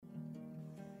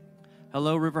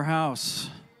Hello, River House.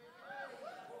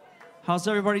 How's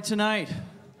everybody tonight?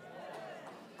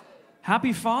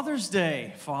 Happy Father's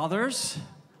Day, fathers.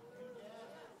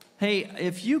 Hey,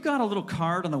 if you got a little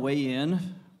card on the way in,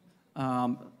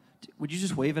 would you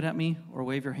just wave it at me or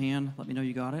wave your hand? Let me know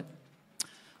you got it.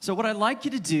 So what I'd like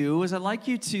you to do is I'd like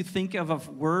you to think of a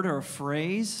word or a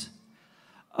phrase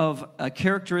of a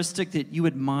characteristic that you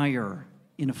admire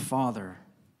in a father.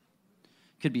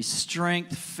 It could be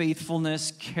strength,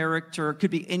 faithfulness, character. It could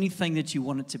be anything that you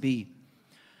want it to be.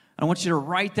 I want you to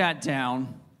write that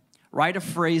down, write a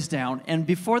phrase down, and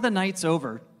before the night's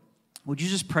over, would you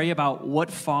just pray about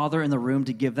what father in the room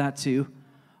to give that to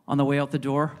on the way out the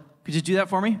door? Could you do that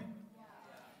for me?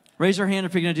 Raise your hand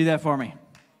if you're going to do that for me.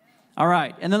 All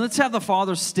right, and then let's have the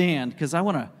fathers stand, because I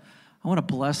want to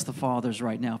bless the fathers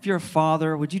right now. If you're a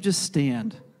father, would you just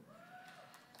stand?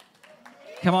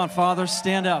 Come on, fathers,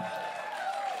 stand up.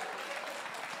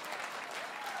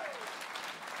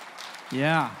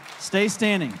 Yeah, stay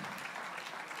standing.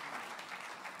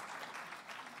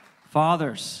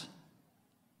 Fathers,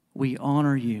 we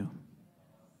honor you.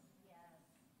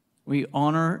 We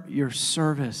honor your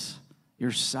service,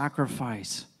 your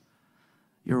sacrifice,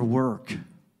 your work,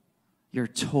 your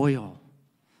toil,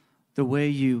 the way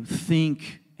you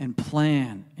think and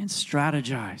plan and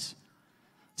strategize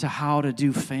to how to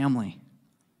do family.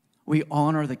 We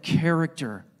honor the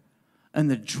character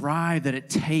and the drive that it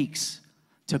takes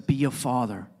to be a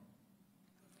father.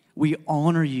 We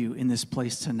honor you in this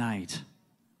place tonight.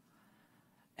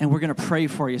 And we're going to pray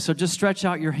for you. So just stretch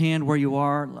out your hand where you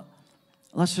are.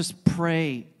 Let's just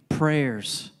pray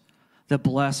prayers that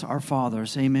bless our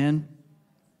fathers. Amen.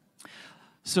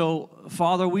 So,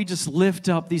 Father, we just lift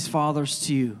up these fathers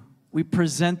to you. We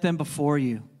present them before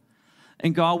you.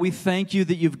 And God, we thank you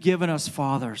that you've given us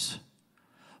fathers.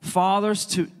 Fathers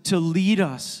to lead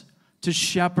us, to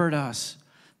shepherd us,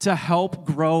 to help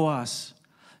grow us,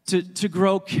 to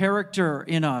grow character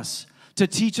in us, to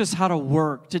teach us how to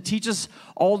work, to teach us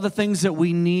all the things that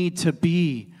we need to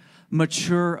be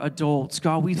mature adults.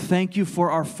 God, we thank you for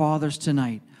our fathers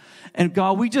tonight. And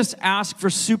God, we just ask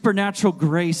for supernatural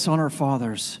grace on our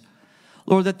fathers.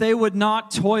 Lord, that they would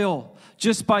not toil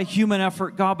just by human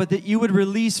effort, God, but that you would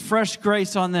release fresh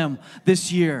grace on them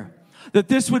this year. That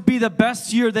this would be the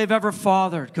best year they've ever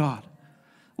fathered, God.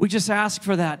 We just ask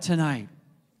for that tonight.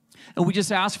 And we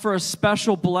just ask for a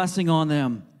special blessing on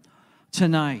them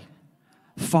tonight,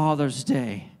 Father's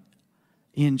Day.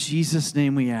 In Jesus'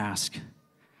 name we ask.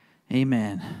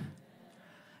 Amen.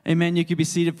 Amen. You can be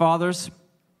seated, fathers.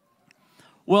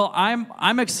 Well,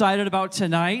 I'm excited about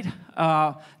tonight.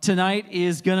 Tonight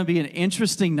is going to be an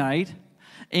interesting night.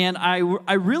 And I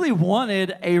really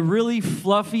wanted a really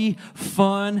fluffy,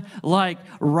 fun, like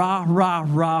rah, rah,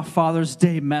 rah Father's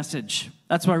Day message.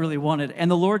 That's what I really wanted.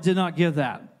 And the Lord did not give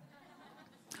that.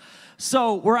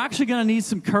 So we're actually going to need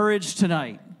some courage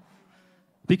tonight,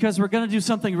 because we're going to do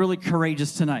something really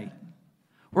courageous tonight.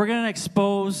 We're going to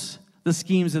expose the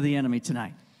schemes of the enemy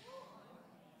tonight.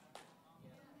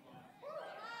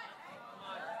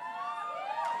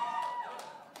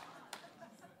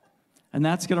 And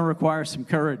that's going to require some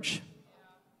courage.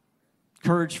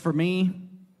 Courage for me,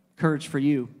 courage for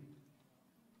you.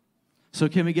 So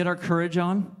can we get our courage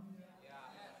on?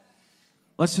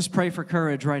 Let's just pray for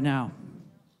courage right now.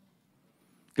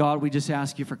 God, we just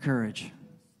ask you for courage.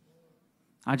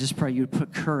 I just pray you'd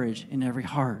put courage in every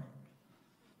heart.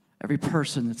 Every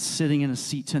person that's sitting in a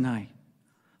seat tonight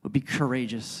would be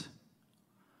courageous.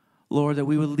 Lord, that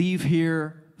we would leave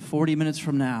here 40 minutes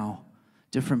from now,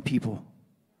 different people,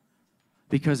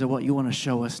 because of what you want to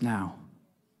show us now.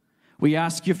 We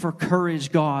ask you for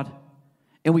courage, God,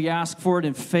 and we ask for it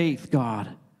in faith,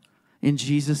 God. In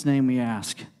Jesus' name we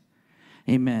ask.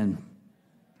 Amen.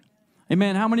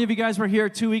 Amen. How many of you guys were here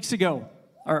 2 weeks ago?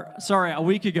 A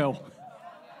week ago.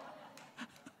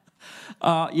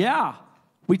 Yeah.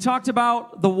 We talked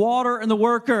about the water and the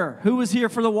worker. Who was here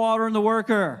for the water and the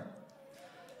worker?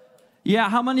 Yeah,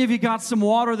 how many of you got some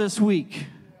water this week?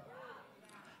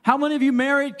 How many of you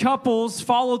married couples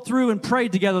followed through and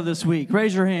prayed together this week?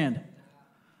 Raise your hand.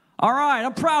 All right,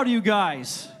 I'm proud of you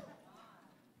guys.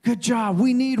 Good job.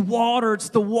 We need water. It's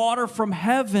the water from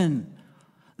heaven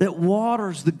that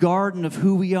waters the garden of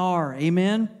who we are.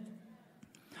 Amen?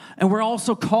 And we're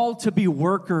also called to be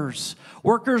workers.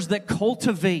 Workers that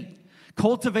cultivate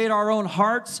our own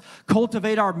hearts,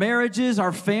 cultivate our marriages,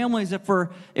 our families, if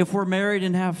we're married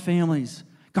and have families.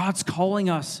 God's calling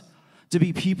us to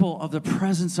be people of the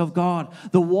presence of God.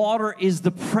 The water is the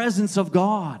presence of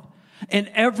God. And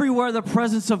everywhere the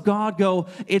presence of God go,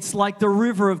 it's like the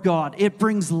river of God. It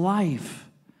brings life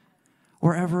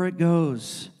wherever it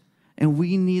goes. And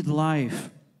we need life.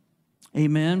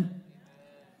 Amen.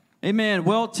 Amen.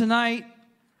 Well, tonight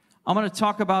I'm going to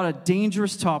talk about a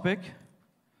dangerous topic,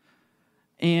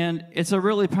 and it's a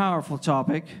really powerful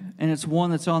topic, and it's one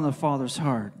that's on the Father's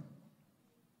heart.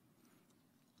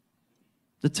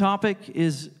 The topic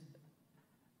is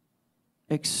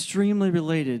extremely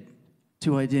related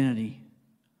to identity,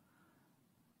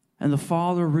 and the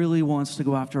Father really wants to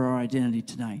go after our identity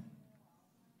tonight.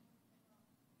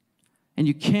 And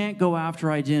you can't go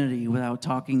after identity without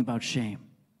talking about shame.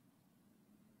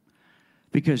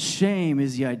 Because shame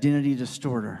is the identity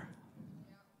distorter.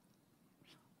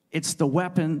 It's the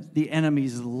weapon the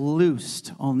enemy's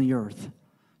loosed on the earth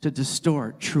to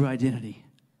distort true identity.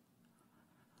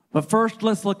 But first,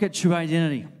 let's look at true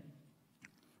identity.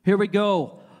 Here we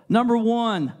go. Number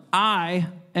one, I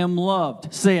am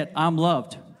loved. Say it, I'm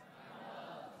loved.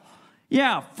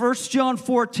 Yeah, 1 John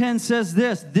 4:10 says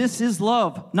this is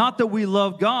love, not that we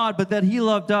love God, but that he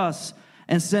loved us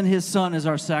and sent his son as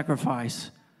our sacrifice.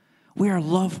 We are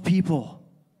loved people.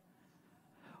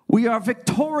 We are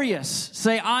victorious.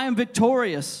 Say, I am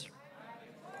victorious.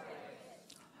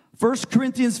 1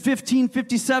 Corinthians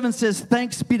 15:57 says,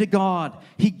 thanks be to God.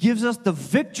 He gives us the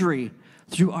victory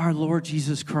through our Lord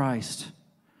Jesus Christ.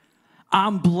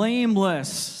 I'm blameless.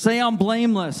 Say, I'm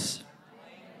blameless.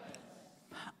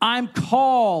 I'm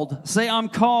called. Say, I'm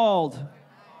called.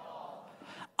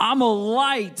 I'm a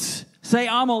light. Say,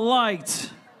 I'm a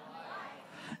light.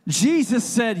 Jesus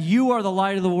said, you are the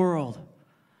light of the world.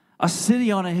 A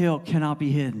city on a hill cannot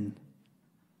be hidden.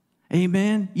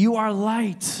 Amen. You are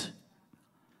light.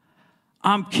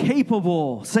 I'm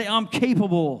capable. Say, I'm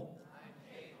capable.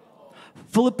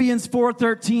 Philippians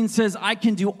 4:13 says, I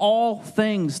can do all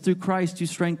things through Christ who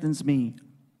strengthens me.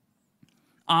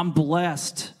 I'm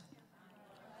blessed.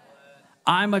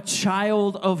 I'm a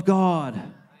child of God.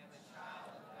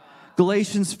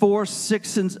 Galatians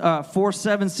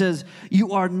 4:7 says,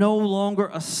 you are no longer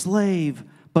a slave,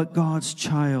 but God's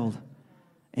child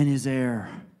and his heir.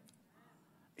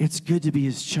 It's good to be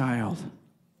his child.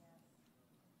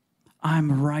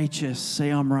 I'm righteous. Say,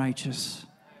 I'm righteous.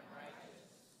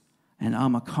 And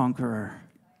I'm a conqueror.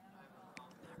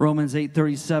 Romans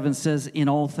 8:37 says, in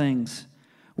all things,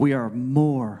 we are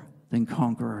more than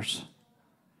conquerors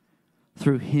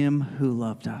through him who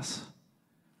loved us.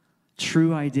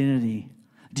 True identity.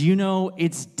 Do you know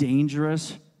it's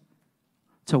dangerous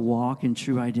to walk in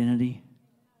true identity?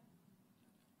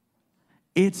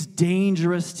 It's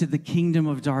dangerous to the kingdom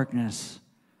of darkness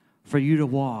for you to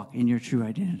walk in your true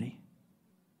identity.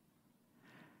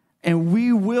 And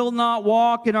we will not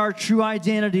walk in our true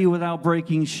identity without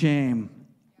breaking shame.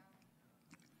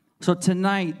 So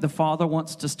tonight, the Father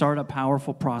wants to start a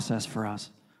powerful process for us.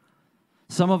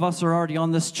 Some of us are already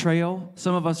on this trail.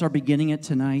 Some of us are beginning it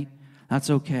tonight. That's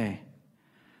okay.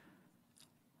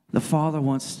 The Father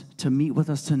wants to meet with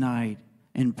us tonight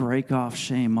and break off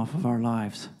shame off of our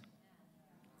lives.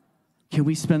 Can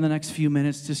we spend the next few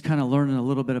minutes just kind of learning a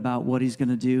little bit about what he's going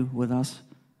to do with us?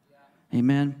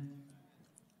 Amen.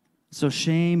 So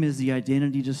shame is the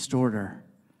identity distorter.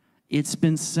 It's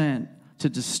been sent to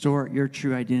distort your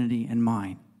true identity and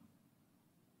mine.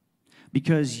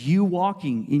 Because you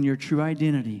walking in your true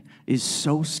identity is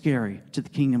so scary to the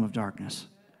kingdom of darkness.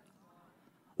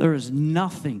 There is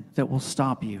nothing that will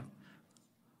stop you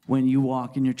when you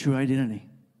walk in your true identity.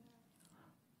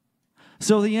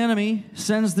 So the enemy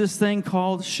sends this thing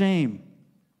called shame.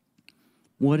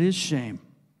 What is shame?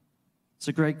 It's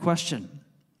a great question.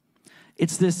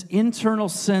 It's this internal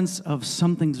sense of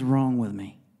something's wrong with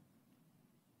me.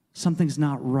 Something's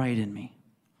not right in me.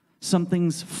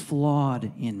 Something's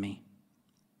flawed in me.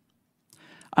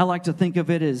 I like to think of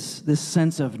it as this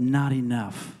sense of not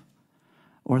enough,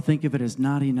 or think of it as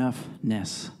not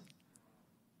enoughness.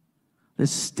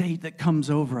 This state that comes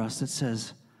over us that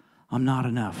says, I'm not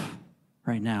enough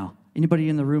right now. Anybody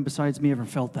in the room besides me ever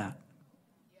felt that?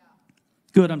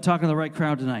 Good, I'm talking to the right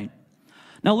crowd tonight.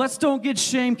 Now, let's don't get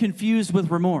shame confused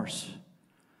with remorse.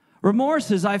 Remorse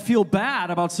is I feel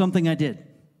bad about something I did.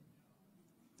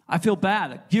 I feel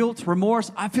bad. Guilt,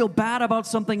 remorse, I feel bad about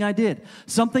something I did.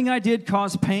 Something I did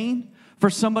caused pain for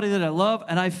somebody that I love,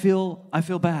 and I feel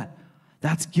bad.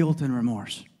 That's guilt and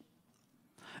remorse.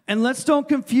 And let's don't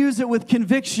confuse it with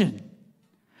conviction.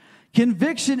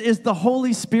 Conviction is the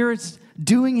Holy Spirit's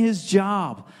doing his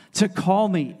job to call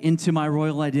me into my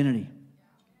royal identity.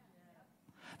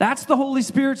 That's the Holy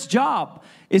Spirit's job.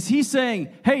 Is he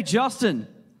saying, hey, Justin,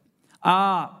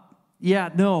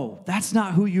 no, that's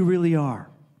not who you really are.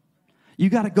 You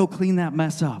got to go clean that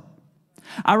mess up.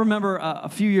 I remember a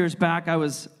few years back, I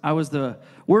was the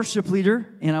worship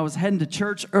leader, and I was heading to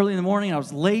church early in the morning. I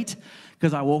was late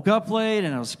because I woke up late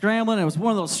and I was scrambling. It was one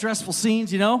of those stressful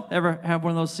scenes, you know? Ever have one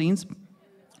of those scenes?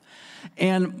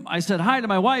 And I said hi to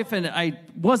my wife, and I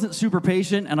wasn't super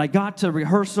patient, and I got to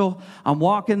rehearsal. I'm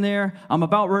walking there. I'm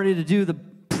about ready to do the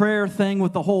prayer thing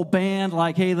with the whole band,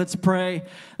 like, hey, let's pray.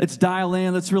 Let's dial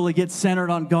in. Let's really get centered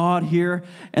on God here.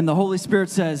 And the Holy Spirit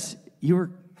says, you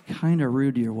were kind of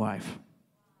rude to your wife.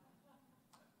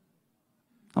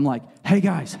 I'm like, hey,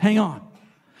 guys, hang on.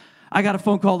 I got a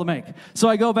phone call to make. So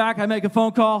I go back. I make a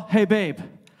phone call. Hey, babe,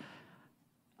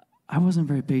 I wasn't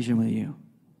very patient with you.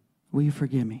 Will you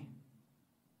forgive me?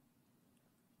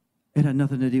 It had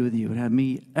nothing to do with you. It had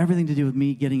everything to do with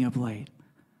me getting up late.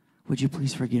 Would you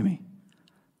please forgive me?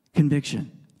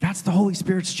 Conviction. That's the Holy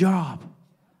Spirit's job.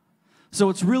 So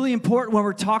it's really important when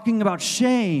we're talking about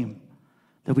shame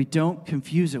that we don't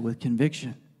confuse it with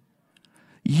conviction.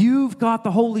 You've got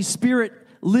the Holy Spirit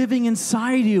living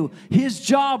inside you. His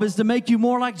job is to make you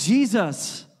more like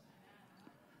Jesus,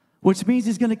 which means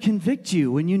he's going to convict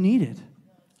you when you need it.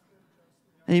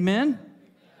 Amen?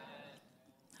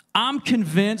 I'm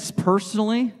convinced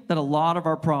personally that a lot of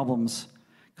our problems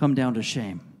come down to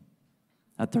shame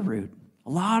at the root.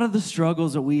 A lot of the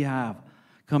struggles that we have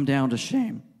come down to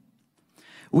shame.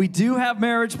 We do have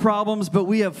marriage problems, but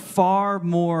we have far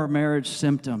more marriage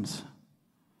symptoms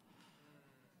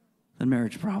than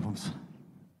marriage problems.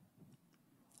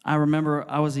 I remember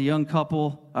I was a young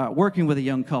couple, working with a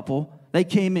young couple. They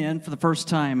came in for the first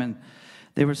time, and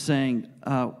they were saying,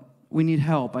 we need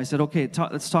help. I said, okay,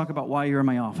 let's talk about why you're in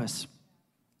my office.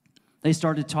 They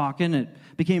started talking. It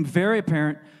became very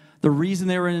apparent the reason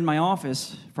they were in my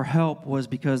office for help was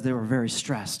because they were very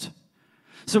stressed.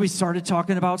 So we started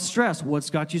talking about stress. What's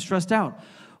got you stressed out?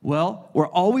 Well, we're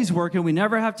always working. We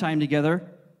never have time together.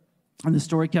 And the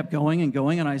story kept going and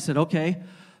going. And I said, okay,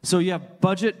 so you have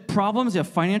budget problems? You have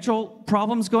financial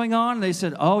problems going on? And they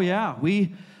said, oh, yeah,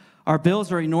 our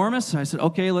bills are enormous. I said,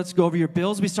 okay, let's go over your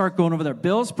bills. We start going over their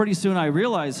bills. Pretty soon I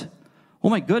realize, oh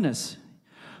my goodness,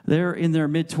 they're in their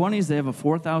mid-20s. They have a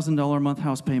 $4,000 a month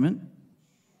house payment.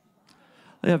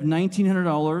 They have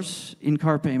 $1,900 in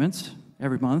car payments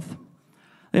every month.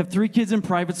 They have 3 kids in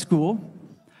private school.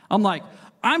 I'm like,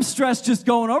 I'm stressed just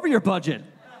going over your budget.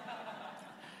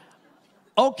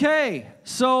 Okay,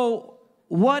 so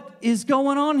what is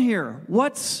going on here?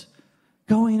 What's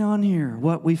going on here?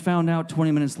 What we found out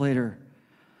 20 minutes later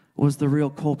was the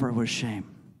real culprit was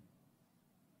shame.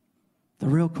 The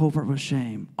real culprit was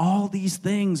shame. All these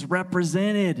things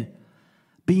represented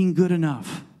being good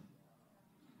enough.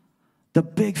 The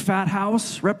big fat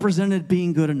house represented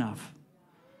being good enough.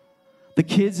 The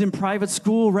kids in private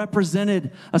school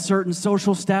represented a certain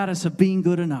social status of being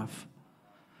good enough.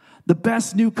 The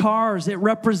best new cars, it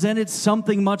represented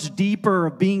something much deeper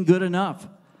of being good enough.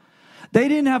 They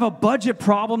didn't have a budget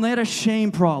problem, they had a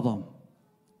shame problem.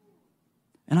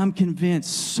 And I'm convinced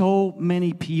so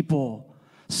many people,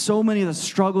 so many of the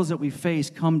struggles that we face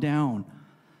come down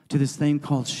to this thing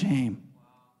called shame.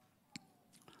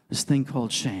 This thing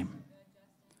called shame.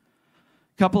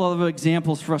 A couple other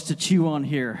examples for us to chew on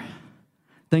here.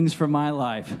 Things from my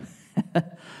life.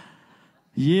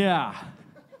 Yeah.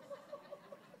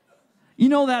 You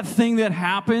know that thing that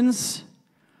happens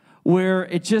where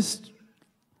it just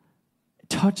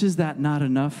touches that not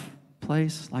enough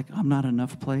place, like I'm not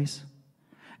enough place?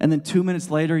 And then 2 minutes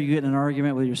later, you get in an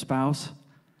argument with your spouse,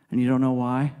 and you don't know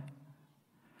why?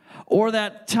 Or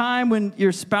that time when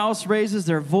your spouse raises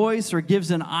their voice or gives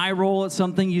an eye roll at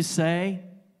something you say,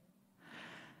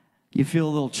 you feel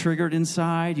a little triggered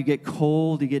inside, you get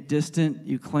cold, you get distant,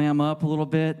 you clam up a little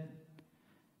bit.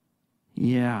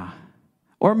 Yeah.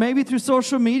 Or maybe through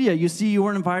social media, you see you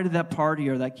weren't invited to that party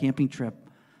or that camping trip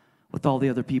with all the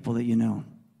other people that you know.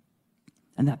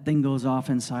 And that thing goes off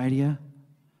inside you.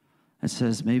 It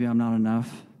says, maybe I'm not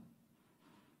enough.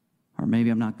 Or maybe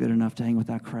I'm not good enough to hang with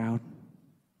that crowd.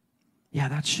 Yeah,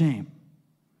 that's shame.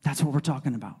 That's what we're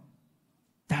talking about.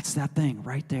 That's that thing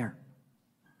right there.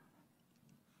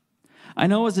 I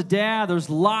know as a dad, there's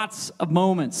lots of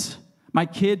moments. My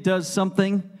kid does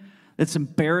something that's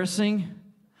embarrassing.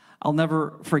 I'll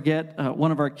never forget, one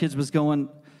of our kids was going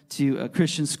to a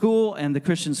Christian school, and the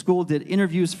Christian school did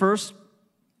interviews first.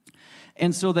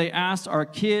 And so they asked our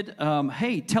kid,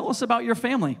 hey, tell us about your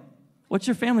family. What's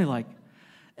your family like?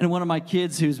 And one of my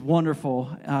kids, who's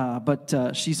wonderful,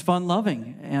 but she's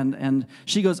fun-loving, and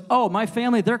she goes, oh, my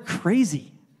family, they're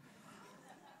crazy.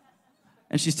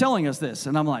 And she's telling us this,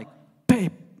 and I'm like,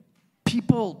 babe,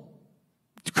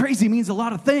 crazy means a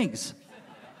lot of things.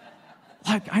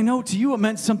 Like, I know to you it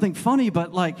meant something funny,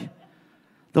 but like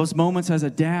those moments as a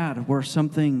dad where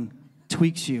something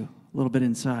tweaks you a little bit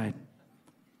inside.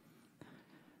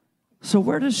 So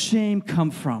where does shame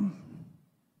come from?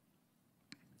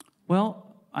 Well,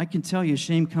 I can tell you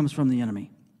shame comes from the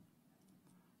enemy.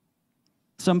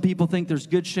 Some people think there's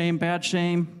good shame, bad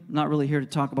shame. I'm not really here to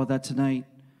talk about that tonight.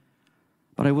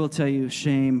 But I will tell you,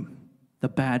 shame, the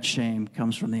bad shame,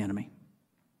 comes from the enemy.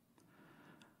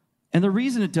 And the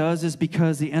reason it does is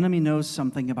because the enemy knows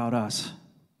something about us.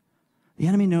 The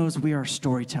enemy knows we are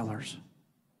storytellers.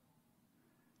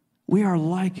 We are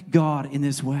like God in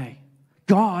this way.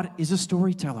 God is a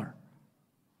storyteller.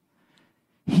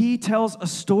 He tells a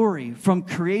story from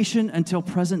creation until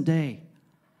present day.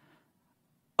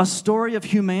 A story of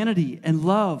humanity and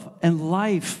love and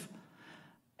life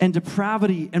and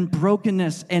depravity and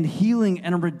brokenness and healing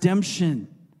and redemption.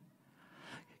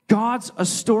 God's a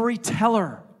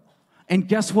storyteller. And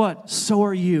guess what? So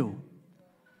are you.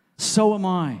 So am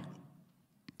I.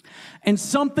 And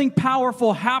something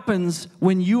powerful happens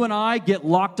when you and I get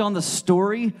locked on the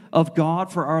story of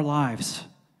God for our lives.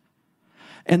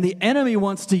 And the enemy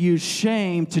wants to use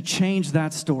shame to change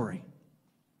that story,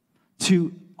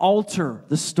 to alter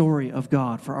the story of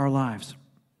God for our lives.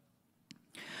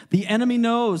 The enemy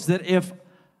knows that if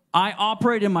I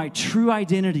operate in my true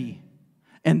identity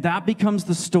and that becomes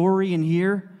the story in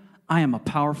here, I am a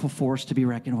powerful force to be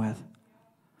reckoned with.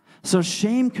 So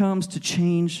shame comes to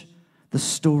change the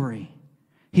story.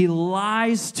 He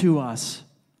lies to us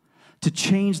to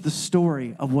change the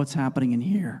story of what's happening in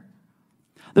here.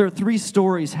 There are 3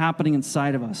 stories happening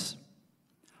inside of us.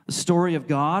 The story of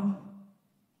God,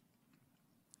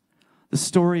 the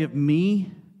story of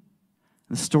me,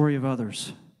 and the story of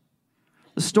others.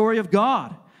 The story of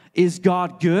God. Is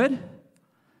God good?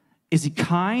 Is he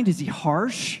kind? Is he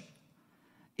harsh?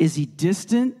 Is he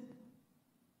distant?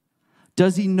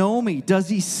 Does he know me? Does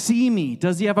he see me?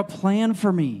 Does he have a plan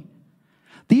for me?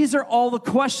 These are all the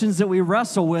questions that we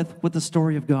wrestle with the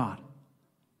story of God.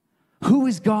 Who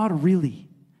is God really?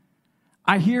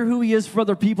 I hear who he is for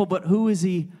other people, but who is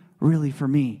he really for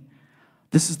me?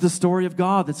 This is the story of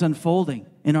God that's unfolding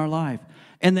in our life.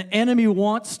 And the enemy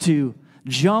wants to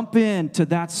jump into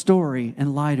that story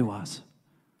and lie to us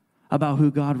about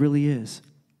who God really is.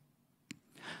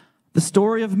 The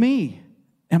story of me.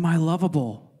 Am I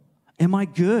lovable? Am I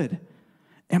good?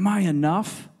 Am I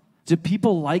enough? Do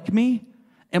people like me?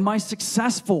 Am I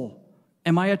successful?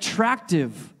 Am I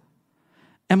attractive?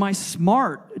 Am I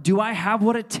smart? Do I have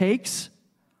what it takes?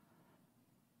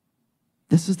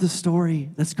 This is the story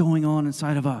that's going on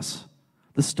inside of us.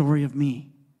 The story of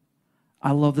me.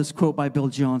 I love this quote by Bill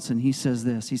Johnson. He says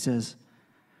this. He says,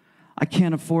 I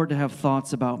can't afford to have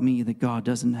thoughts about me that God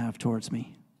doesn't have towards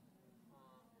me.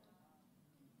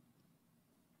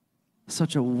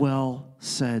 Such a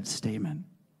well-said statement.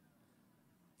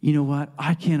 You know what?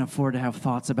 I can't afford to have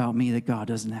thoughts about me that God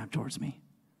doesn't have towards me.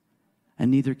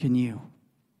 And neither can you.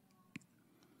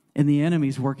 And the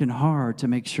enemy's working hard to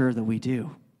make sure that we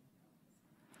do.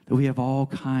 That we have all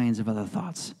kinds of other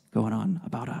thoughts going on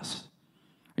about us.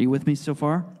 Are you with me so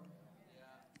far?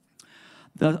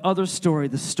 The other story,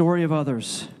 the story of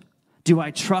others. Do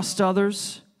I trust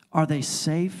others? Are they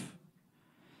safe?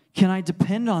 Can I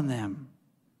depend on them?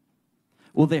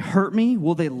 Will they hurt me?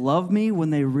 Will they love me when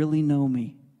they really know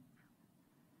me?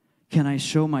 Can I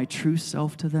show my true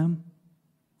self to them?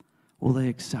 Will they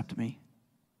accept me?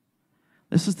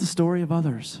 This is the story of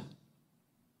others.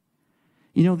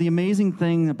 You know, the amazing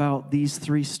thing about these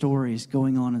 3 stories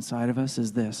going on inside of us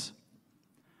is this.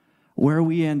 Where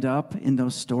we end up in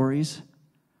those stories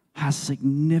has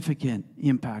significant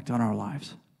impact on our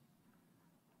lives.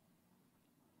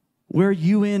 Where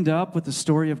you end up with the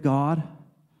story of God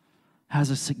has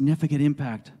a significant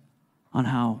impact on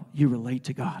how you relate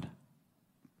to God.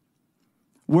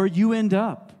 Where you end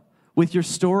up with your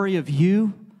story of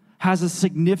you has a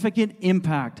significant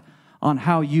impact on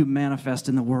how you manifest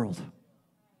in the world.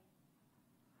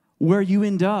 Where you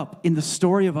end up in the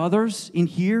story of others in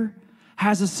here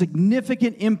has a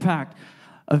significant impact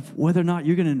of whether or not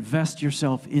you're going to invest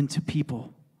yourself into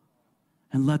people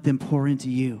and let them pour into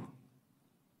you.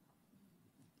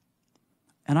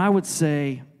 And I would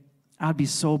say, I'd be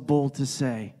so bold to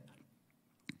say,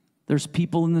 there's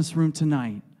people in this room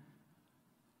tonight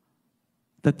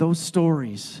that those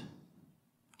stories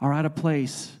are at a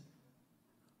place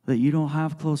that you don't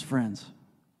have close friends.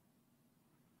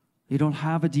 You don't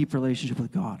have a deep relationship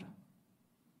with God.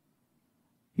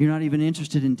 You're not even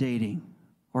interested in dating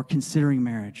or considering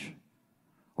marriage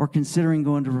or considering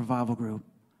going to revival group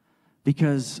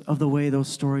because of the way those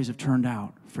stories have turned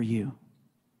out for you.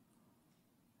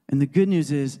 And the good news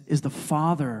is the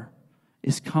Father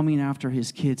is coming after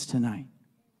his kids tonight.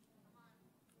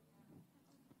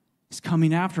 He's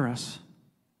coming after us.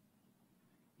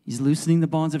 He's loosening the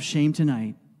bonds of shame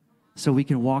tonight so we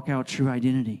can walk out true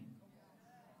identity.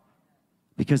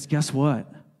 Because guess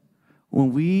what?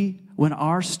 When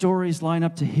our stories line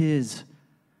up to his,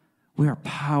 we are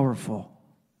powerful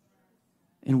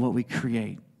in what we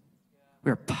create.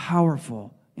 We are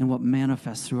powerful in what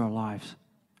manifests through our lives.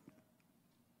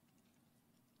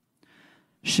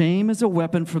 Shame is a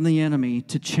weapon from the enemy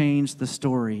to change the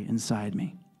story inside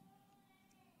me.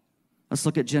 Let's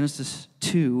look at Genesis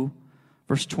 2,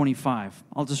 verse 25.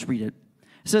 I'll just read it.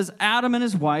 It says, Adam and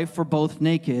his wife were both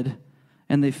naked,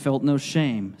 and they felt no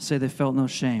shame. Say they felt no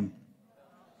shame.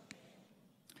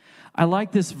 I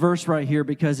like this verse right here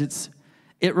because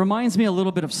it reminds me a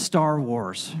little bit of Star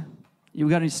Wars. You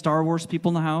got any Star Wars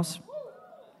people in the house?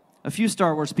 A few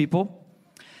Star Wars people.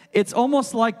 It's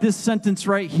almost like this sentence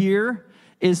right here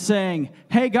is saying,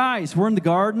 hey guys, we're in the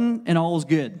garden and all is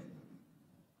good.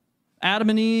 Adam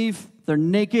and Eve, they're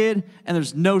naked and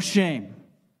there's no shame.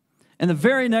 And the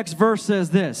very next verse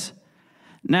says this,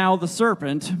 now the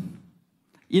serpent,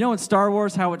 you know in Star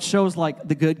Wars how it shows like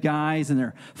the good guys and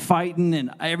they're fighting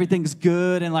and everything's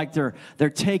good and like they're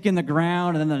taking the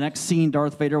ground, and then the next scene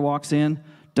Darth Vader walks in.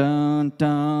 Dun,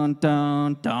 dun,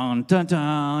 dun, dun, dun,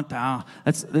 dun, dun.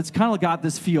 That's kind of got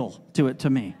this feel to it to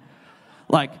me.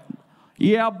 Like,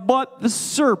 yeah, but the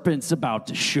serpent's about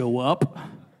to show up.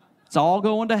 It's all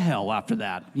going to hell after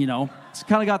that, you know. It's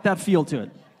kind of got that feel to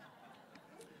it.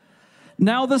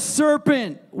 Now the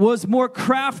serpent was more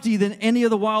crafty than any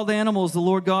of the wild animals the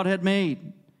Lord God had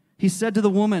made. He said to the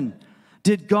woman,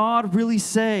 did God really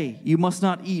say you must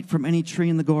not eat from any tree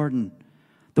in the garden?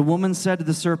 The woman said to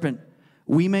the serpent,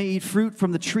 we may eat fruit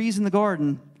from the trees in the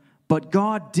garden, but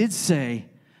God did say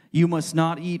you must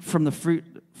not eat from the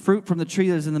fruit from the tree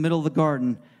that is in the middle of the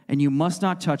garden, and you must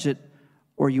not touch it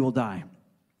or you will die.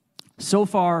 So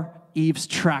far, Eve's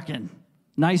tracking.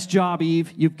 Nice job,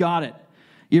 Eve. You've got it.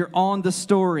 You're on the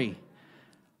story.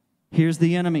 Here's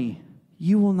the enemy.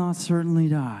 You will not certainly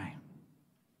die.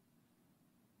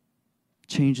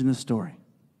 Changing the story.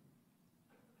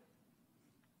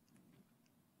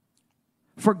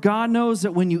 For God knows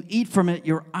that when you eat from it,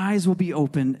 your eyes will be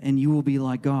opened and you will be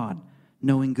like God,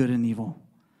 knowing good and evil.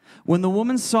 When the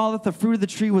woman saw that the fruit of the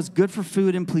tree was good for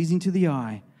food and pleasing to the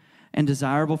eye and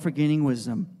desirable for gaining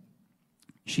wisdom,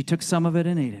 she took some of it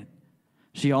and ate it.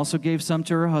 She also gave some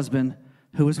to her husband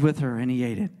who was with her, and he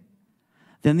ate it.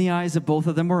 Then the eyes of both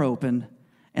of them were opened,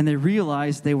 and they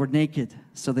realized they were naked.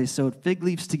 So they sewed fig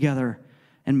leaves together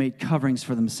and made coverings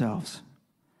for themselves.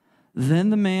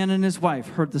 Then the man and his wife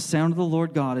heard the sound of the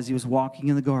Lord God as he was walking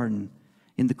in the garden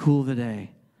in the cool of the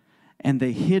day. And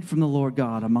they hid from the Lord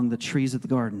God among the trees of the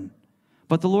garden.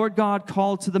 But the Lord God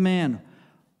called to the man,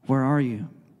 where are you?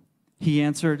 He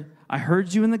answered, I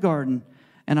heard you in the garden,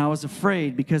 and I was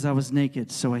afraid because I was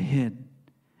naked, so I hid.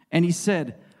 And he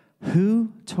said,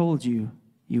 who told you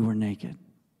you were naked?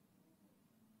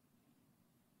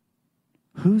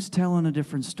 Who's telling a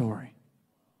different story?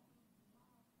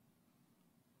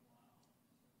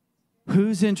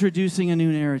 Who's introducing a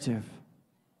new narrative?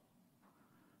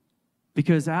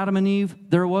 Because Adam and Eve,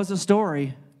 there was a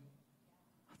story.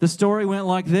 The story went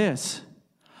like this.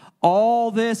 All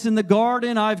this in the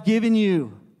garden I've given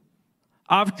you.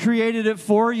 I've created it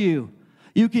for you.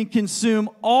 You can consume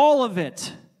all of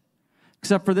it,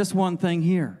 except for this one thing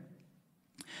here.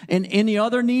 And any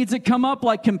other needs that come up,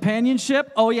 like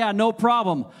companionship, oh yeah, no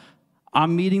problem.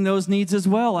 I'm meeting those needs as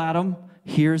well, Adam.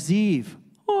 Here's Eve.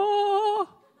 Oh.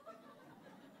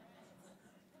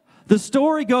 The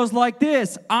story goes like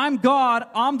this. I'm God.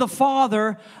 I'm the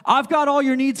Father. I've got all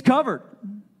your needs covered.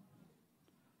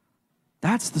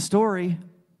 That's the story.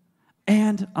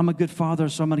 And I'm a good father,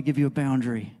 so I'm going to give you a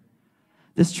boundary.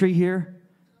 This tree here,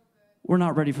 we're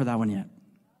not ready for that one yet.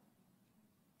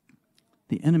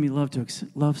 The enemy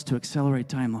loves to accelerate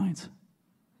timelines.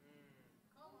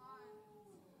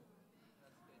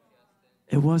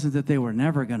 It wasn't that they were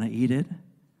never going to eat it.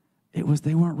 It was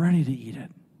they weren't ready to eat it.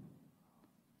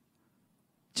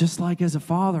 Just like as a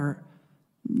father,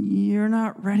 you're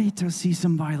not ready to see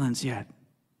some violence yet.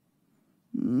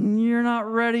 You're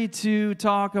not ready to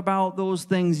talk about those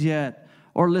things yet,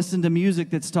 or listen to music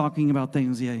that's talking about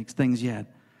things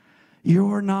yet.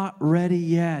 You're not ready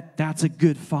yet. That's a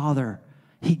good father.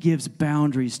 He gives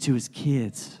boundaries to his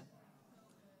kids.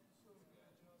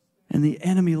 And the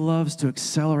enemy loves to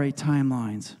accelerate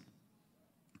timelines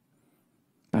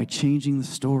by changing the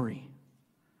story.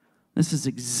 This is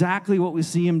exactly what we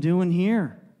see him doing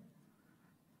here.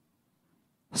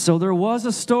 So there was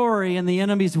a story, and the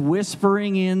enemy's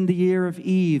whispering in the ear of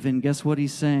Eve, and guess what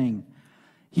he's saying?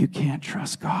 You can't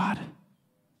trust God.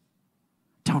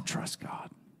 Don't trust God.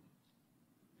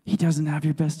 He doesn't have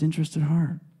your best interest at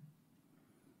heart.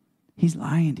 He's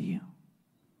lying to you.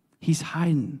 He's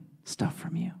hiding stuff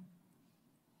from you.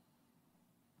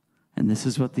 And this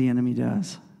is what the enemy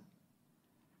does.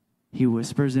 He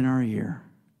whispers in our ear,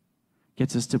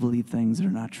 gets us to believe things that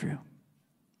are not true.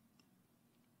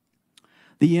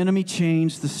 The enemy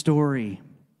changed the story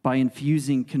by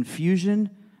infusing confusion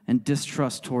and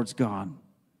distrust towards God.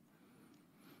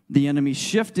 The enemy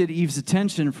shifted Eve's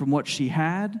attention from what she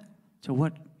had to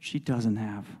what she doesn't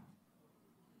have.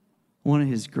 One of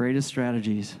his greatest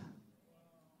strategies.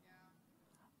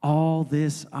 All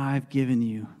this I've given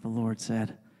you, the Lord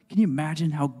said. Can you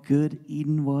imagine how good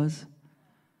Eden was?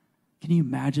 Can you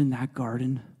imagine that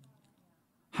garden?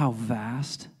 How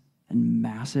vast and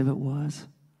massive it was?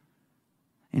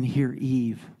 And here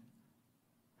Eve,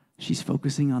 she's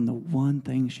focusing on the one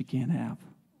thing she can't have.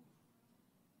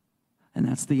 And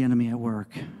that's the enemy at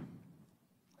work.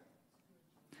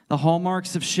 The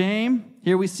hallmarks of shame,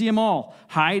 here we see them all.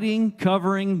 Hiding,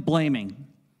 covering, blaming.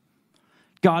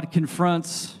 God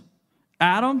confronts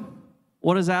Adam.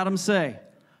 What does Adam say?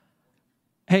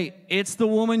 Hey, it's the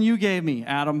woman you gave me,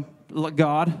 Adam,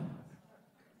 God.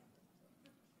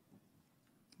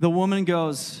 The woman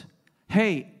goes,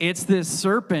 hey, it's this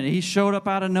serpent. He showed up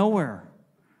out of nowhere.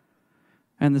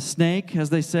 And the snake, as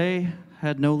they say,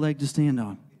 had no leg to stand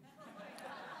on.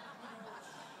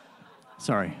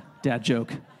 Sorry, dad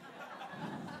joke.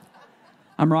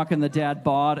 I'm rocking the dad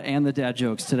bod and the dad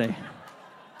jokes today.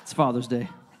 It's Father's Day.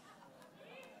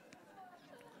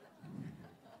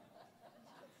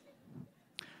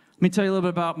 Let me tell you a little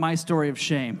bit about my story of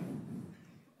shame.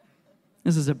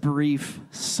 This is a brief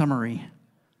summary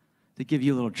to give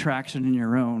you a little traction in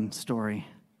your own story.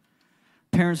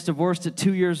 Parents divorced at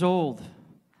 2 years old.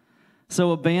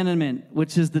 So abandonment,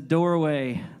 which is the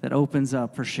doorway that opens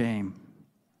up for shame.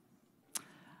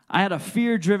 I had a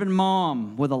fear-driven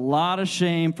mom with a lot of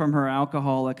shame from her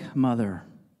alcoholic mother.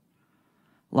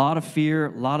 A lot of fear,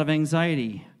 a lot of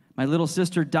anxiety. My little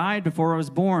sister died before I was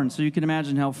born, so you can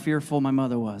imagine how fearful my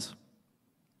mother was.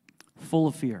 Full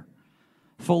of fear,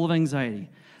 full of anxiety.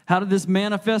 How did this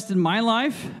manifest in my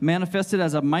life? Manifested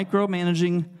as a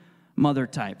micromanaging mother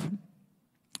type,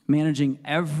 managing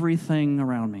everything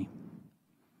around me.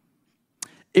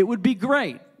 It would be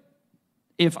great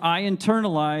if I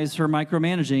internalized her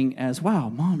micromanaging as, wow,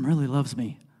 mom really loves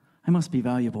me. I must be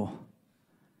valuable.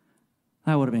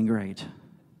 That would have been great.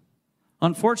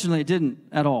 Unfortunately, it didn't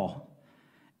at all.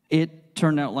 It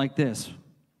turned out like this.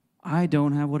 I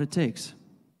don't have what it takes.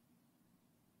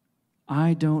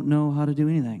 I don't know how to do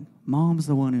anything. Mom's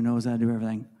the one who knows how to do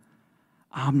everything.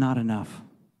 I'm not enough.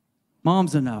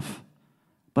 Mom's enough,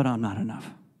 but I'm not enough.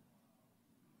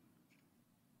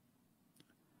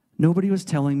 Nobody was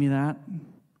telling me that,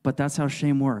 but that's how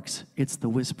shame works. It's the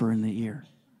whisper in the ear.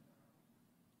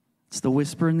 It's the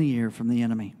whisper in the ear from the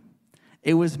enemy.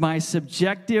 It was my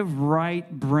subjective right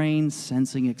brain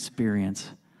sensing experience.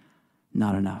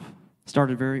 Not enough.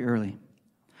 Started very early.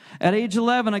 At age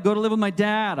 11, I go to live with my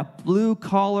dad, a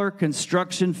blue-collar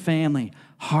construction family,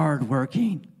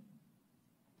 hardworking.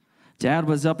 Dad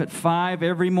was up at 5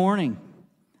 every morning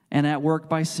and at work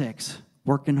by 6,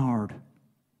 working hard.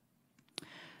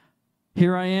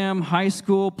 Here I am, high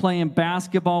school, playing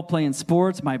basketball, playing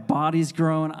sports. My body's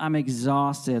growing. I'm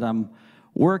exhausted. I'm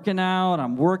working out.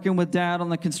 I'm working with Dad on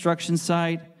the construction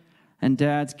site. And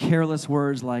Dad's careless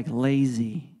words like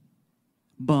lazy,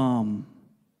 bum,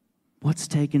 what's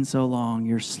taking so long?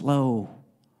 You're slow.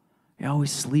 You're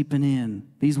always sleeping in.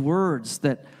 These words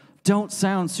that don't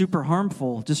sound super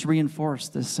harmful just reinforce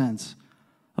this sense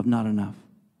of not enough,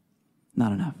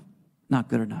 not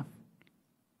good enough.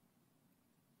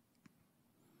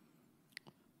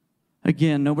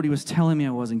 Again, nobody was telling me I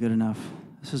wasn't good enough.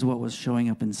 This is what was showing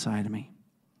up inside of me.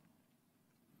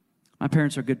 My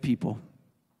parents are good people.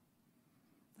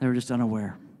 They were just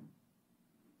unaware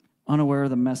of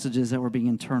the messages that were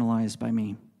being internalized by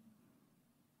me.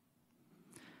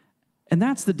 And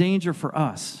that's the danger for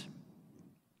us,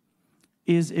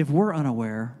 is if we're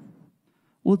unaware,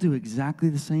 we'll do exactly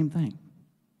the same thing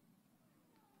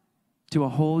to a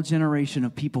whole generation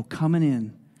of people coming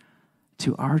in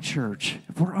to our church.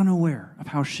 If we're unaware of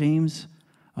how shame's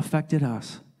affected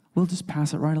us, we'll just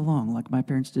pass it right along like my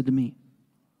parents did to me.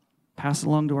 Pass it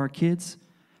along to our kids,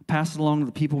 pass it along to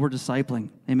the people we're discipling.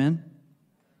 Amen?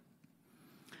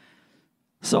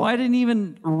 So I didn't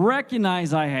even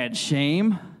recognize I had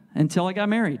shame until I got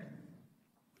married.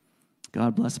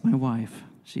 God bless my wife.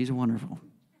 She's wonderful.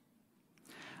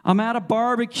 I'm at a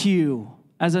barbecue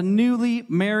as a newly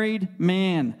married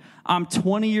man. I'm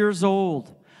 20 years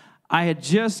old. I had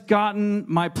just gotten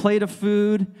my plate of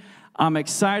food. I'm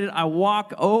excited. I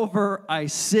walk over. I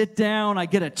sit down. I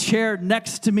get a chair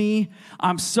next to me.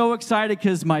 I'm so excited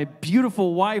because my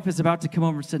beautiful wife is about to come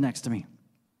over and sit next to me.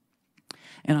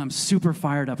 And I'm super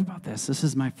fired up about this. This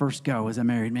is my first go as a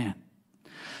married man.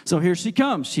 So here she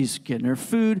comes. She's getting her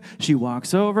food. She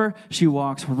walks over. She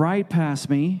walks right past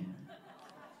me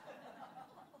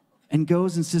and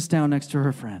goes and sits down next to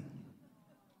her friend.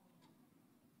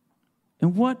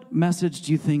 And what message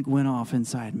do you think went off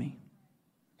inside me?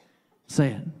 Say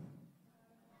it.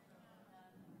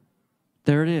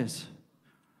 There it is.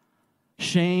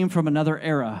 Shame from another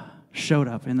era showed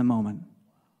up in the moment.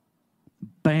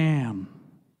 Bam.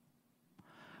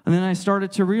 And then I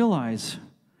started to realize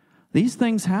these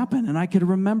things happen. And I could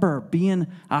remember being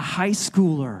a high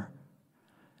schooler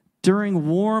during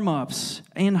warm-ups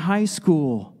in high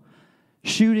school,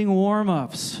 shooting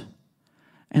warm-ups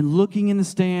and looking in the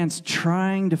stands,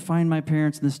 trying to find my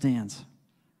parents in the stands.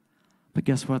 But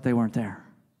guess what? They weren't there.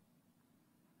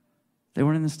 They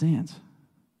weren't in the stands.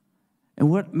 And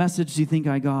what message do you think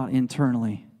I got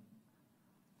internally?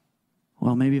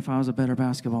 Well, maybe if I was a better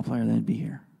basketball player, they'd be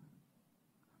here.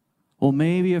 Well,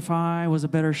 maybe if I was a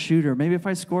better shooter, maybe if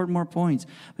I scored more points,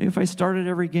 maybe if I started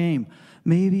every game,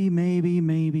 maybe,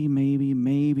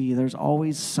 there's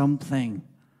always something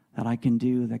that I can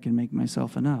do that can make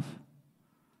myself enough.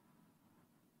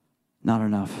 Not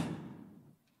enough.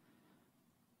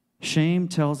 Shame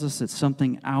tells us that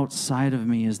something outside of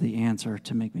me is the answer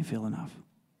to make me feel enough.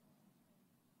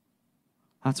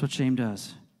 That's what shame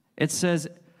does. It says,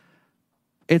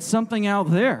 it's something out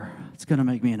there that's going to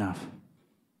make me enough.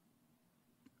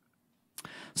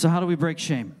 So how do we break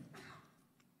shame?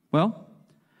 Well,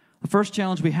 the first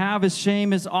challenge we have is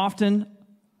shame is often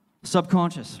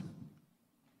subconscious.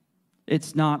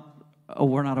 It's not,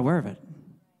 we're not aware of it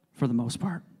for the most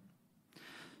part.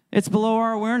 It's below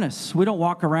our awareness. We don't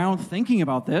walk around thinking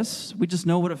about this. We just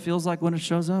know what it feels like when it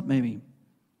shows up, maybe.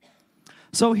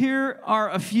 So here are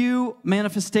a few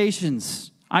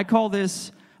manifestations. I call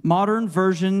this modern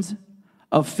versions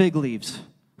of fig leaves.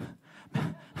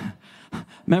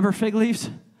 Remember fig leaves?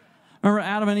 Remember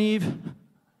Adam and Eve,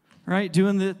 right?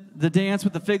 Doing the dance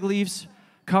with the fig leaves,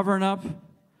 covering up.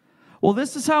 Well,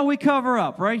 this is how we cover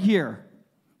up right here.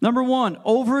 Number one,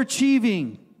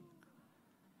 overachieving.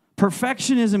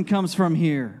 Perfectionism comes from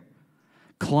here.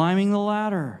 Climbing the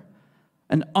ladder.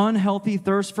 An unhealthy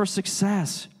thirst for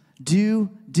success. Do.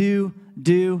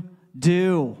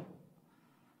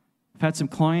 I've had some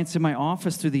clients in my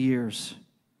office through the years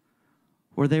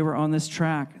where they were on this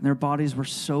track and their bodies were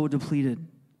so depleted,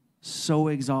 so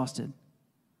exhausted.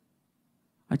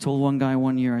 I told one guy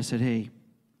one year, I said, hey,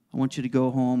 I want you to go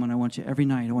home and I want you every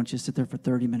night, I want you to sit there for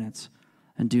 30 minutes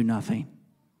and do nothing.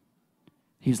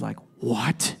 He's like,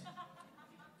 what?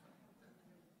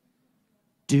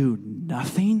 Do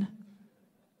nothing?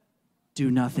 Do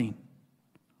nothing.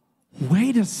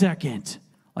 Wait a second.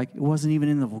 Like it wasn't even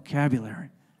in the vocabulary.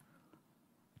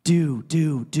 Do.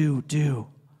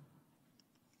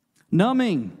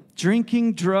 Numbing,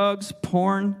 drinking, drugs,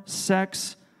 porn,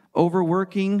 sex,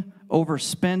 overworking,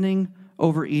 overspending,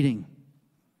 overeating.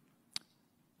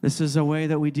 This is a way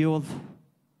that we deal with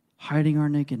hiding our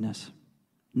nakedness.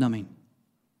 Numbing.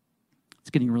 It's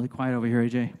getting really quiet over here,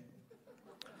 AJ.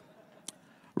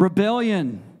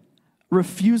 Rebellion,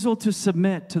 refusal to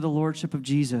submit to the lordship of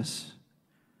Jesus,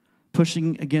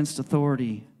 pushing against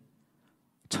authority,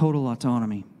 total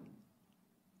autonomy.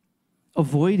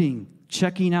 Avoiding,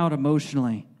 checking out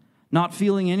emotionally, not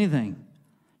feeling anything,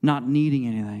 not needing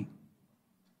anything.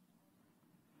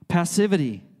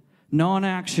 Passivity,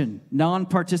 non-action,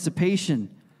 non-participation,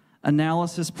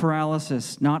 analysis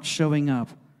paralysis, not showing up,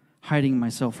 hiding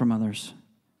myself from others.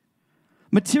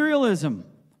 Materialism,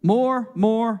 more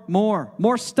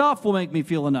stuff will make me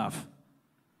feel enough.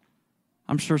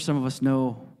 I'm sure some of us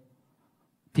know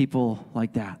people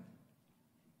like that.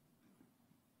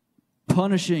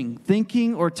 Punishing,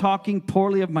 thinking or talking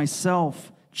poorly of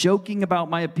myself, joking about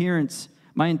my appearance,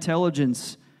 my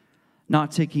intelligence,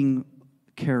 not taking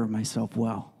care of myself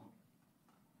well.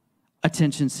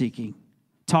 Attention seeking,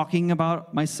 talking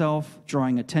about myself,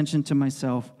 drawing attention to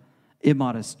myself,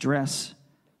 immodest dress,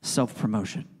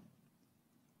 self-promotion.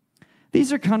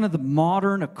 These are kind of the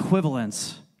modern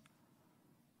equivalents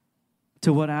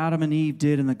to what Adam and Eve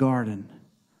did in the garden,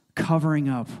 covering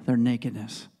up their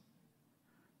nakedness.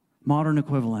 Modern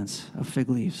equivalents of fig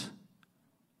leaves.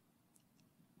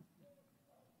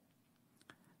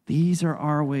 These are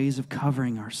our ways of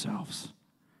covering ourselves.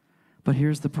 But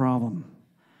here's the problem.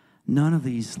 None of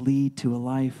these lead to a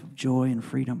life of joy and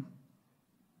freedom.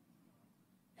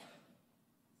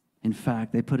 In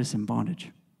fact, they put us in bondage.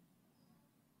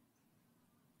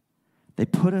 They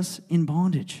put us in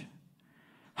bondage.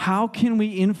 How can we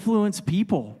influence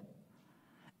people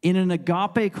in an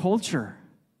agape culture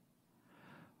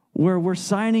where we're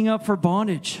signing up for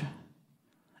bondage,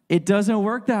 It doesn't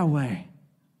work that way.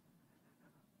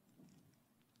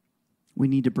 We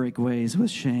need to break ways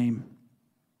with shame.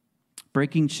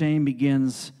 Breaking shame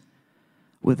begins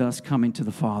with us coming to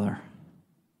the Father.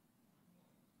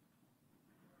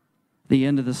 The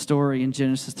end of the story in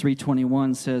Genesis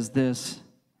 3:21 says this.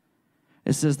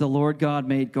 It says, the Lord God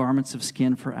made garments of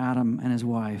skin for Adam and his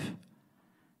wife,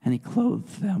 and he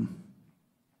clothed them.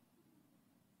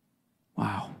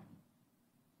 Wow.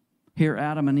 Here,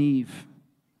 Adam and Eve,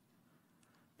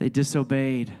 they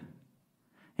disobeyed,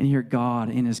 and here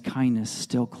God, in his kindness,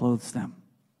 still clothes them.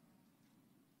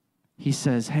 He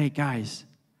says, hey, guys,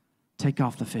 take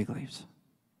off the fig leaves.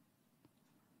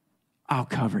 I'll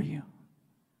cover you.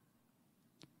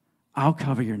 I'll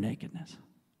cover your nakedness.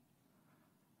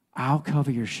 I'll cover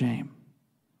your shame.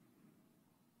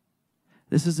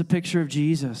 This is a picture of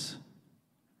Jesus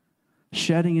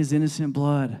shedding his innocent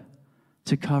blood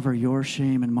to cover your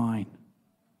shame and mine.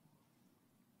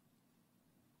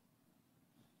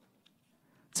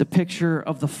 It's a picture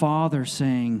of the Father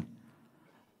saying,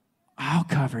 I'll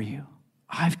cover you.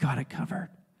 I've got it covered.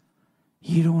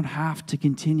 You don't have to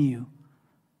continue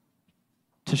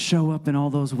to show up in all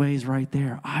those ways right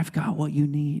there. I've got what you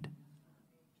need.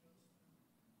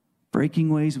 Breaking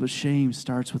ways with shame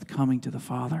starts with coming to the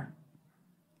Father.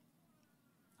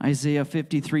 Isaiah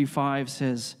 53:5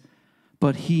 says,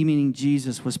 but he, meaning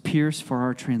Jesus, was pierced for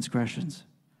our transgressions.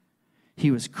 He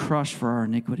was crushed for our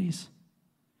iniquities.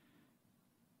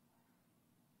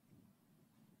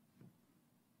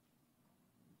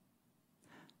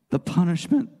 The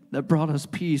punishment that brought us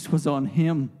peace was on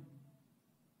him.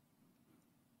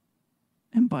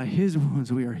 And by his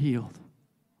wounds we are healed.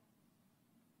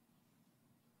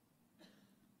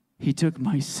 He took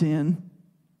my sin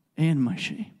and my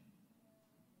shame,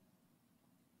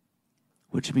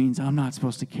 which means I'm not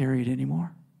supposed to carry it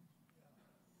anymore.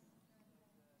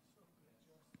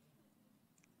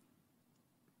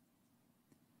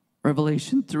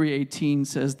 Revelation 3:18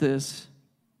 says this,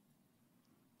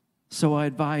 so I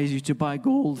advise you to buy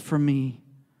gold from me,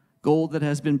 gold that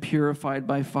has been purified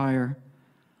by fire,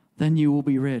 then you will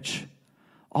be rich.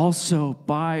 Also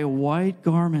buy white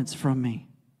garments from me,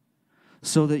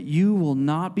 so that you will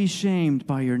not be shamed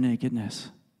by your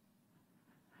nakedness,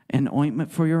 and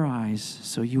ointment for your eyes,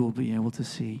 so you will be able to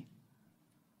see.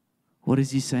 What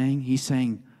is he saying? He's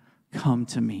saying, come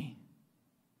to me.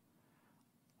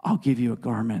 I'll give you a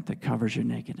garment that covers your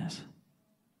nakedness.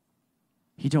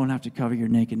 You don't have to cover your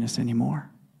nakedness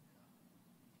anymore.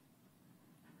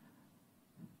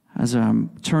 As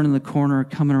I'm turning the corner,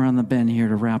 coming around the bend here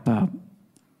to wrap up,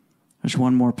 there's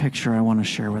one more picture I want to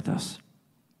share with us.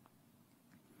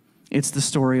 It's the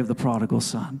story of the prodigal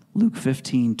son, Luke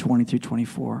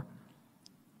 15:20-24.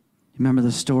 Remember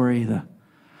the story?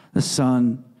 The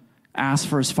son asks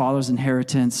for his father's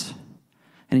inheritance,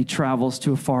 and he travels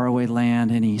to a faraway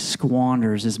land, and he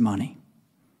squanders his money.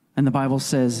 And the Bible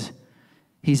says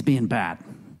he's being bad.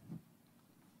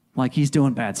 Like he's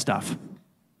doing bad stuff.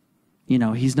 You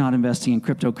know, he's not investing in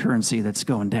cryptocurrency that's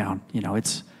going down. You know,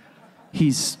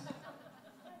 he's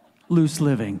loose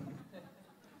living.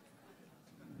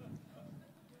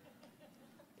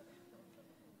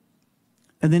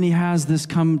 And then he has this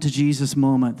come to Jesus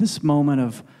moment, this moment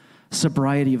of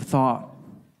sobriety of thought,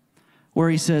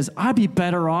 where he says, I'd be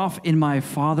better off in my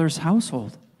father's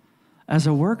household as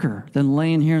a worker than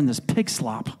laying here in this pig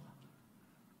slop.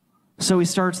 So he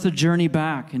starts the journey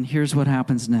back, and here's what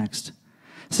happens next.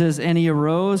 It says, and he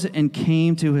arose and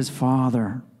came to his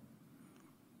father.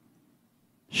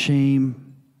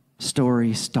 Shame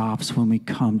story stops when we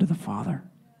come to the Father.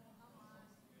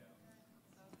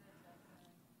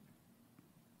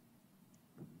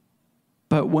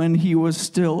 But when he was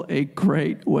still a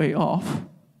great way off,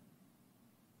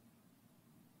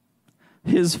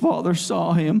 his father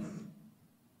saw him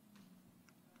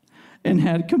and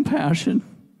had compassion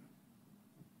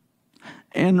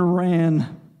and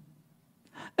ran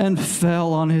and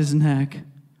fell on his neck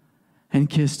and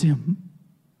kissed him.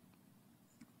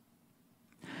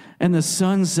 And the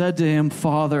son said to him,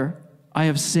 Father, I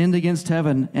have sinned against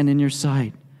heaven and in your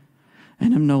sight,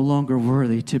 and am no longer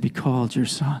worthy to be called your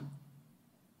son.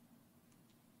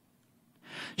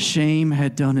 Shame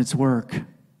had done its work.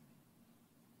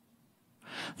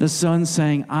 The son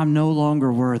saying, I'm no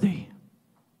longer worthy.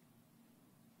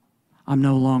 I'm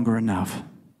no longer enough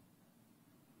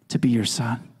to be your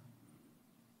son.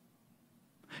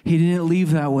 He didn't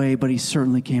leave that way, but he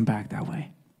certainly came back that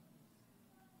way.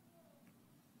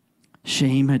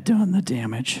 Shame had done the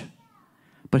damage.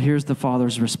 But here's the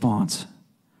father's response.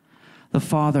 The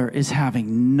father is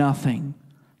having nothing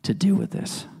to do with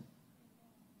this.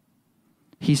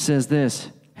 He says this,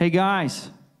 hey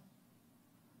guys,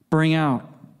 Bring out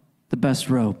the best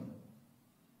robe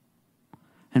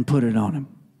and put it on him.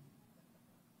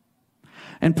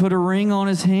 And put a ring on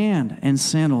his hand and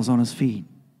sandals on his feet.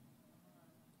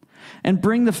 And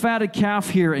bring the fatted calf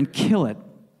here and kill it.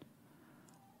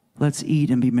 Let's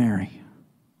eat and be merry.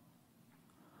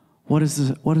 What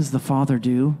does the Father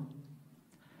do?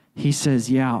 He says,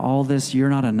 yeah, all this, you're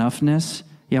not enoughness.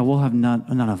 Yeah, we'll have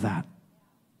none of that.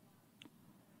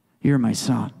 You're my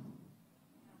son.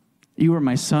 You were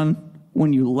my son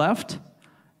when you left,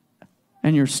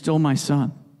 and you're still my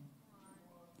son.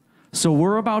 So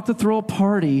we're about to throw a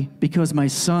party because my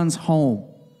son's home.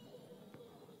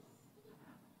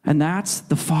 And that's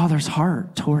the Father's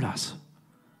heart toward us.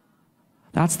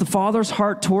 That's the Father's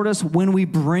heart toward us when we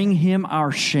bring him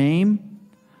our shame.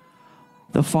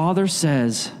 The Father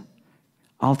says,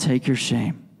 I'll take your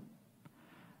shame.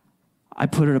 I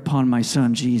put it upon my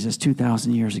son Jesus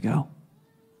 2,000 years ago.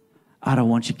 I don't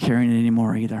want you carrying it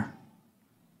anymore either.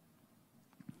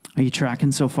 Are you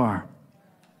tracking so far?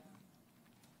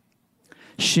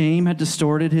 Shame had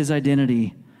distorted his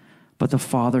identity, but the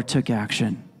Father took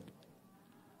action.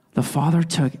 The Father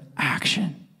took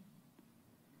action.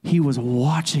 He was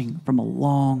watching from a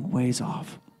long ways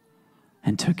off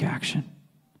and took action.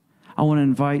 I want to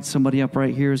invite somebody up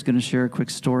right here who's going to share a quick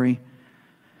story,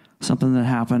 something that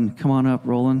happened. Come on up,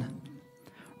 Roland.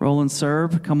 Roland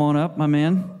Serb, come on up, my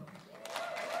man.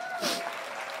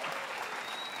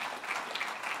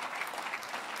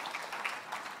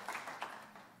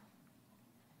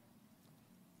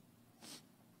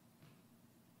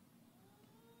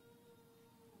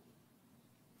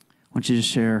 Why don't you just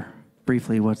share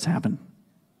briefly what's happened?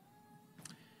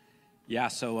 Yeah,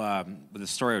 so with the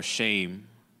story of shame,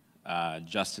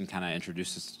 Justin kind of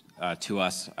introduced to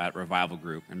us at Revival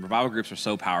Group. And Revival Groups are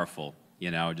so powerful,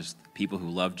 just people who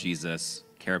love Jesus,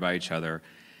 care about each other.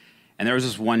 And there was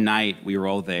this one night we were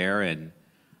all there, and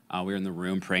we were in the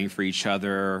room praying for each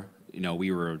other.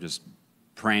 We were just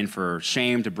praying for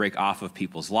shame to break off of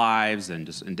people's lives and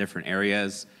just in different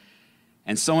areas.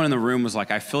 And someone in the room was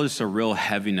like, I feel just a real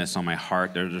heaviness on my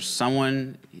heart. There's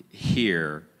someone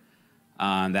here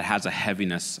that has a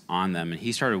heaviness on them. And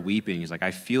he started weeping. He's like,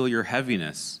 I feel your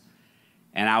heaviness.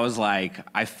 And I was like,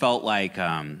 I felt like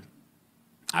I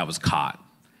was caught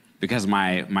because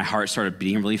my heart started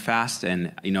beating really fast.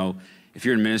 And, if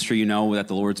you're in ministry, you know that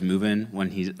the Lord's moving.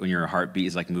 When your heartbeat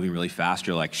is like moving really fast,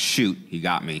 you're like, shoot, he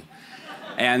got me.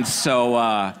 And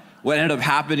so what ended up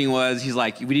happening was he's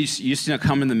like, you just need to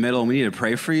come in the middle and we need to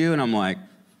pray for you. And I'm like,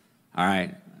 all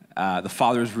right. The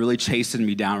Father is really chasing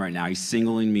me down right now. He's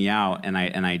singling me out. And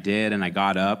I did, and I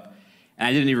got up. And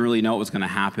I didn't even really know what was going to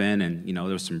happen. And, there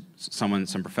was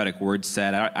some prophetic words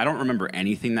said. I don't remember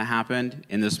anything that happened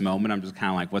in this moment. I'm just kind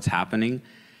of like, what's happening?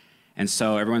 And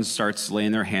so everyone starts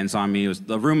laying their hands on me.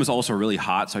 The room was also really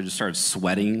hot, so I just started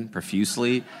sweating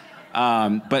profusely.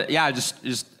 But yeah,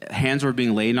 just hands were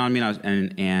being laid on me,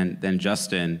 and then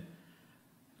Justin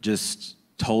just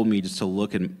told me just to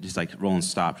look, and he's like, Roland,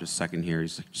 stop just a second here.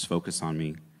 He's like, just focus on me.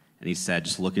 And he said,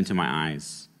 just look into my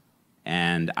eyes.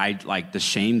 And the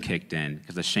shame kicked in,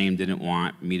 because the shame didn't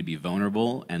want me to be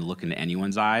vulnerable and look into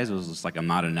anyone's eyes. It was just like, I'm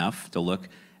not enough to look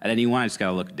at anyone. I just got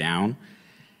to look down.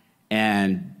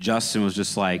 And Justin was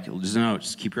just like,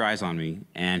 just keep your eyes on me.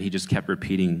 And he just kept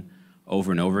repeating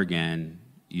over and over again,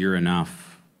 you're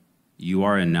enough. You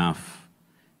are enough.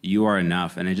 You are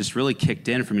enough. And it just really kicked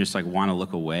in for me, just like want to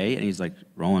look away. And he's like,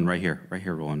 Roland, right here,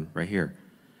 Roland, right here.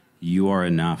 You are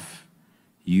enough.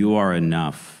 You are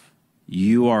enough.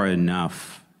 You are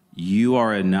enough. You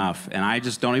are enough. And I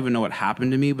just don't even know what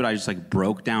happened to me, but I just like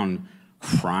broke down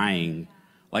crying,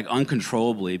 like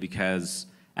uncontrollably, because,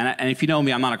 and if you know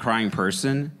me, I'm not a crying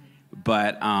person,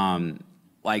 but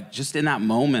just in that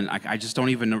moment, I just don't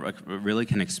even know, really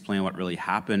can explain what really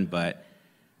happened, but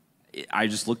I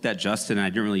just looked at Justin, and I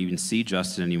didn't really even see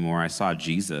Justin anymore. I saw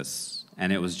Jesus,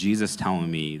 and it was Jesus telling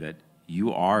me that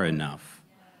you are enough.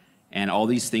 And all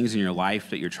these things in your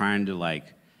life that you're trying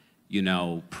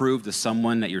to prove to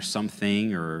someone that you're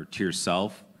something or to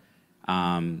yourself,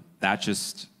 that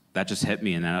just hit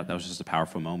me, and that was just a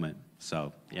powerful moment.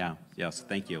 So yes,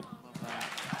 thank you.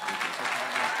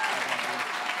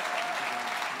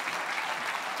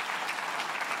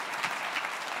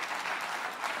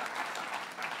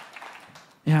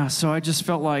 Yeah, so I just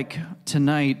felt like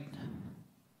tonight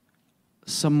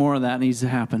some more of that needs to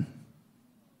happen.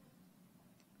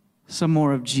 Some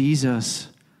more of Jesus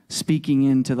speaking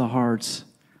into the hearts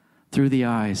through the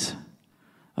eyes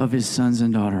of his sons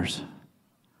and daughters,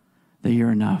 that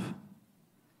you're enough,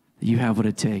 that you have what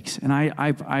it takes. And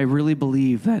I really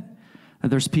believe that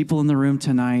there's people in the room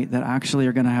tonight that actually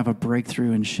are going to have a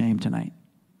breakthrough in shame tonight.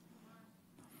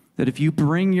 that if you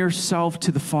bring yourself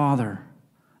to the Father,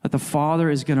 that the Father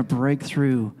is going to break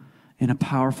through in a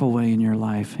powerful way in your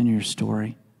life, in your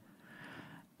story.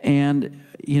 And,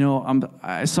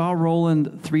 I saw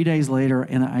Roland 3 days later,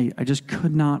 and I just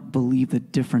could not believe the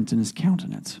difference in his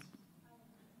countenance.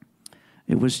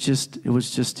 It was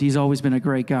just, he's always been a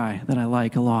great guy that I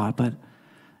like a lot, but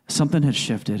something had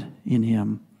shifted in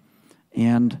him.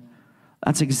 And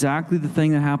that's exactly the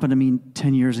thing that happened to me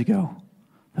 10 years ago.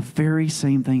 The very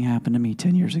same thing happened to me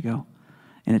 10 years ago.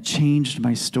 And it changed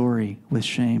my story with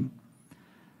shame.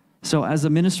 So as the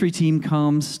ministry team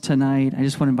comes tonight, I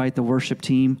just want to invite the worship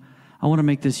team. I want to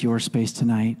make this your space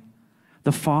tonight.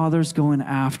 The Father's going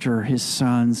after his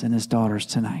sons and his daughters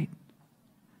tonight.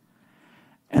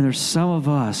 And there's some of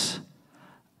us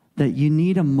that you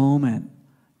need a moment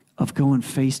of going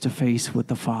face to face with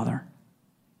the Father.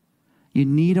 You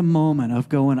need a moment of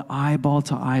going eyeball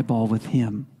to eyeball with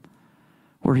him,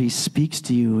 where he speaks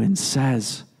to you and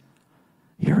says,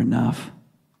 you're enough.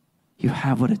 You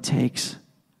have what it takes.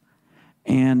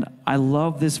 And I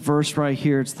love this verse right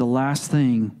here. It's the last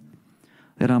thing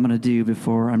that I'm going to do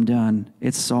before I'm done.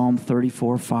 It's Psalm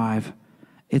 34:5.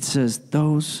 It says,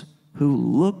 those who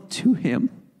look to him,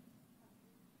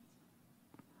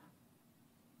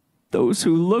 those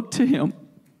who look to him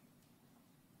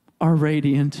are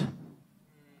radiant.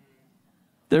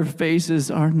 Their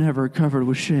faces are never covered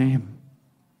with shame.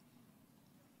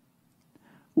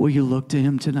 Will you look to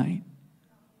him tonight?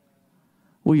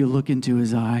 Will you look into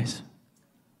his eyes?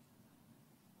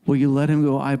 Will you let him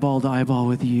go eyeball to eyeball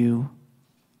with you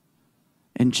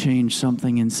and change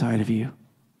something inside of you?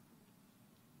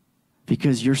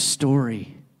 Because your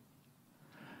story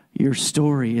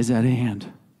is at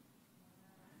hand.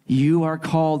 You are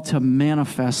called to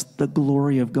manifest the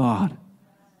glory of God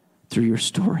through your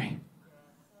story.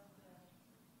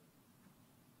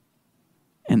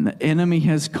 And the enemy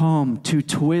has come to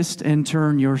twist and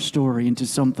turn your story into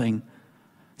something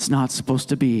it's not supposed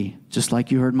to be, just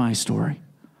like you heard my story.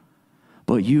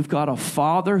 But you've got a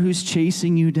Father who's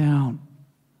chasing you down.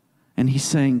 And he's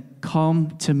saying,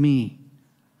 come to me.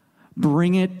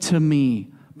 Bring it to me.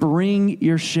 Bring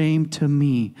your shame to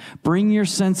me. Bring your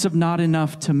sense of not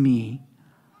enough to me.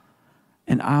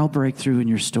 And I'll break through in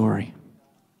your story.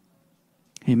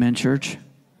 Amen, church?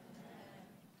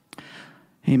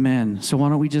 Amen. So why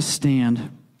don't we just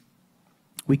stand?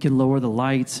 We can lower the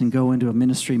lights and go into a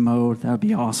ministry mode. That would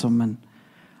be awesome. And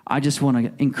I just want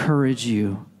to encourage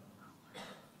you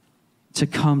to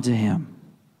come to him.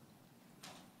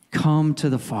 Come to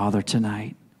the Father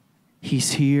tonight.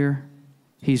 He's here.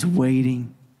 He's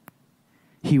waiting.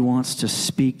 He wants to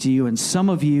speak to you. And some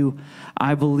of you,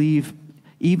 I believe,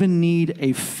 even need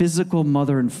a physical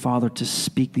mother and father to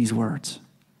speak these words.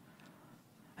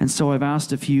 And so I've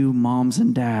asked a few moms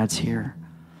and dads here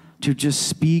to just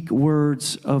speak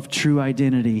words of true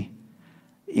identity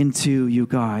into you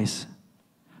guys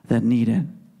that need it.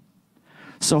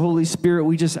 So Holy Spirit,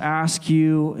 we just ask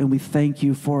you and we thank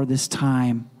you for this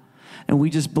time. And we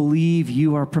just believe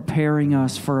you are preparing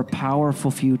us for a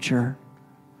powerful future.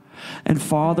 And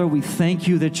Father, we thank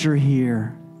you that you're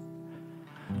here.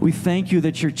 We thank you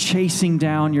that you're chasing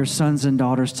down your sons and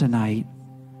daughters tonight.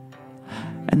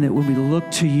 And that when we look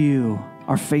to you,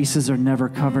 our faces are never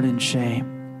covered in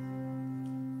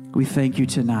shame. We thank you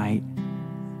tonight.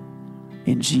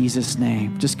 In Jesus'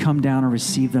 name. Just come down and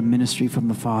receive the ministry from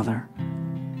the Father.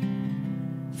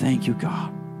 Thank you,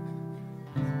 God.